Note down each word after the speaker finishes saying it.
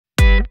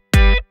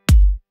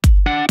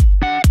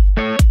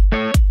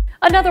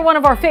Another one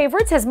of our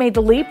favorites has made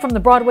the leap from the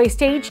Broadway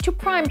stage to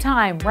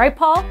primetime, right,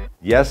 Paul?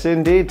 Yes,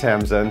 indeed,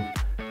 Tamsin.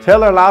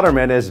 Taylor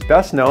Louderman is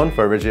best known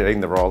for originating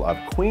the role of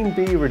Queen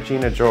Bee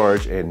Regina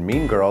George in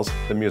Mean Girls,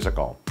 the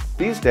musical.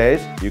 These days,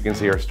 you can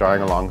see her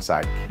starring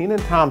alongside Kenan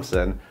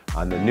Thompson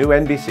on the new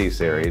NBC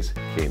series,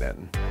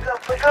 Kenan.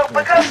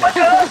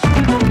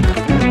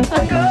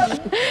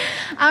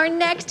 Our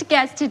next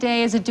guest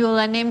today is a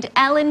doula named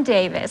Ellen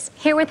Davis,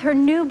 here with her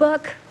new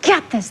book,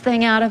 Get This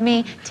Thing Out of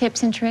Me,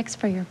 Tips and Tricks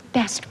for Your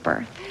Best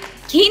Birth.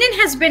 Kenan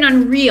has been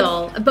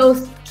unreal,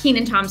 both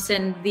Kenan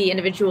Thompson, the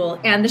individual,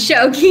 and the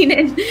show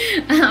Kenan.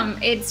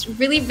 It's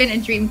really been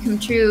a dream come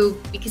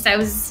true because I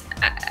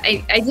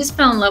just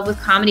fell in love with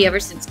comedy ever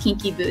since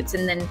Kinky Boots,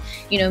 and then,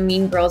 you know,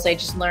 Mean Girls, I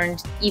just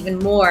learned even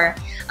more.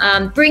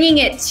 Bringing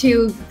it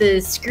to the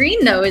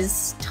screen, though,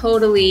 is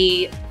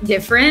totally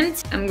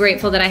different. I'm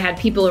grateful that I had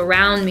people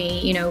around me,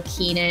 you know,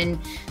 Kenan,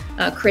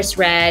 Chris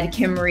Redd,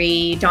 Kim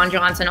Marie, Don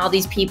Johnson, all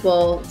these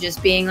people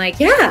just being like,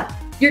 yeah,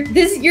 you're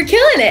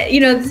killing it. You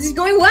know, this is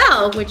going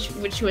well,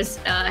 which was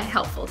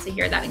helpful to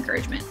hear that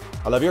encouragement.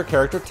 I love your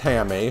character,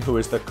 Tammy, who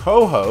is the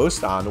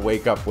co-host on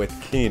Wake Up with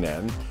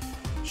Kenan.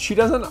 She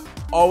doesn't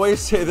always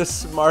say the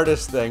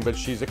smartest thing, but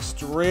she's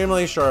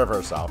extremely sure of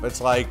herself.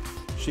 It's like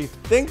she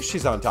thinks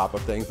she's on top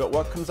of things, but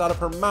what comes out of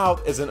her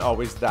mouth isn't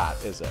always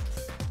that, is it?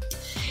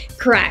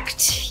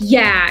 Correct.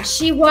 Yeah,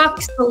 she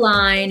walks the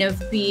line of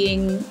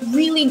being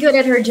really good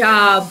at her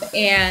job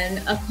and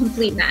a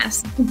complete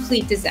mess,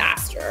 complete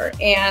disaster.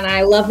 And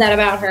I love that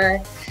about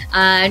her.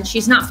 And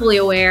she's not fully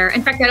aware.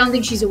 In fact, I don't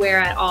think she's aware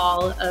at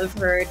all of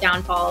her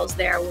downfalls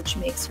there, which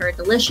makes her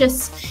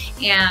delicious.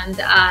 And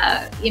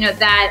you know,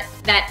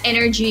 that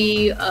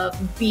energy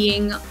of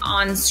being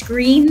on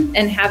screen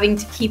and having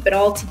to keep it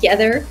all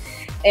together,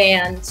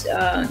 and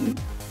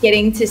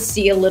getting to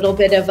see a little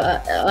bit of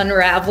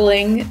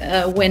unraveling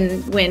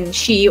when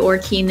she or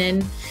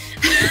Kenan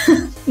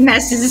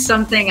messes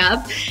something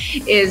up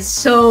is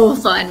so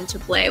fun to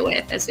play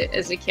with as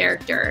a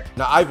character.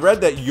 Now, I've read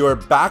that your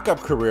backup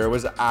career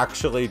was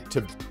actually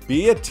to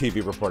be a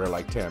TV reporter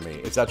like Tammy.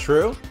 Is that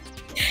true?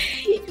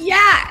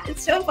 Yeah,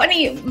 it's so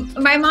funny.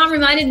 My mom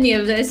reminded me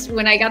of this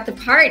when I got the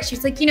part. She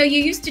was like, you know,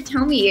 you used to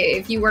tell me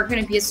if you weren't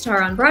going to be a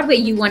star on Broadway,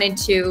 you wanted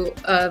to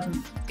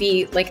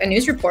be like a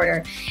news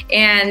reporter.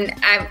 And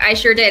I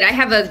sure did. I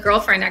have a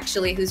girlfriend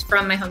actually who's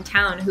from my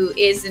hometown who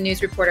is a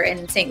news reporter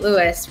in St.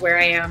 Louis, where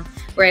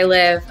I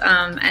live.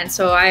 And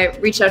so I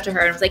reached out to her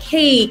and was like,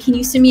 hey, can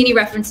you send me any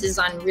references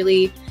on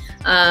really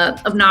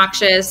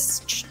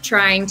obnoxious,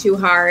 trying too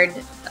hard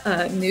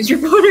news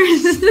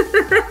reporters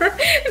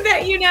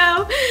that you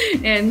know?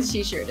 And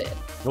she sure did.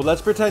 Well,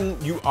 let's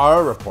pretend you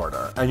are a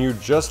reporter and you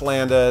just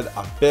landed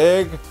a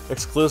big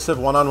exclusive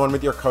one-on-one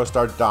with your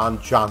co-star Don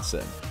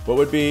Johnson. What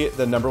would be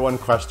the #1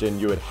 question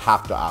you would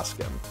have to ask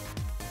him?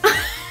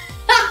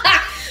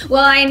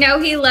 Well, I know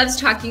he loves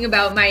talking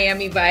about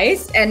Miami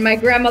Vice, and my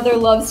grandmother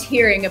loves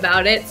hearing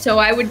about it, so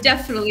I would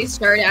definitely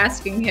start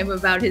asking him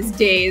about his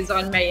days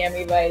on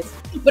Miami Vice.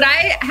 But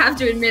I have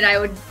to admit, I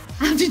would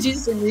have to do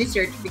some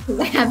research because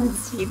I haven't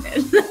seen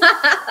it.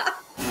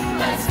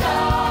 Let's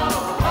go.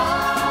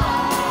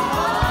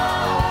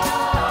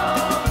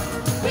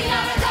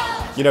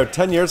 You know,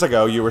 10 years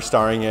ago, you were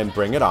starring in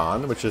Bring It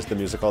On, which is the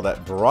musical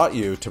that brought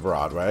you to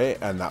Broadway,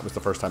 and that was the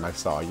first time I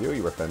saw you.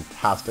 You were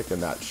fantastic in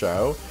that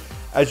show.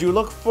 As you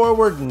look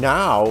forward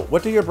now,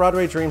 what do your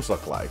Broadway dreams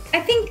look like?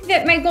 I think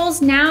that my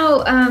goals now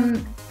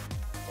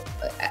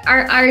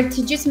are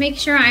to just make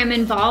sure I'm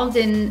involved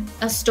in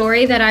a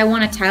story that I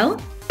want to tell.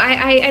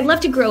 I'd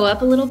love to grow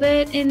up a little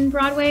bit in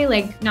Broadway,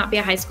 like not be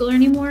a high schooler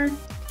anymore.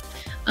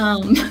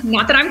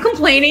 Not that I'm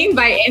complaining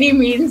by any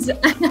means,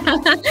 but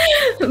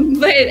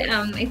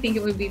I think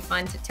it would be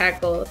fun to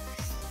tackle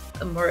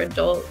a more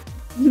adult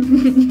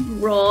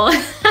role.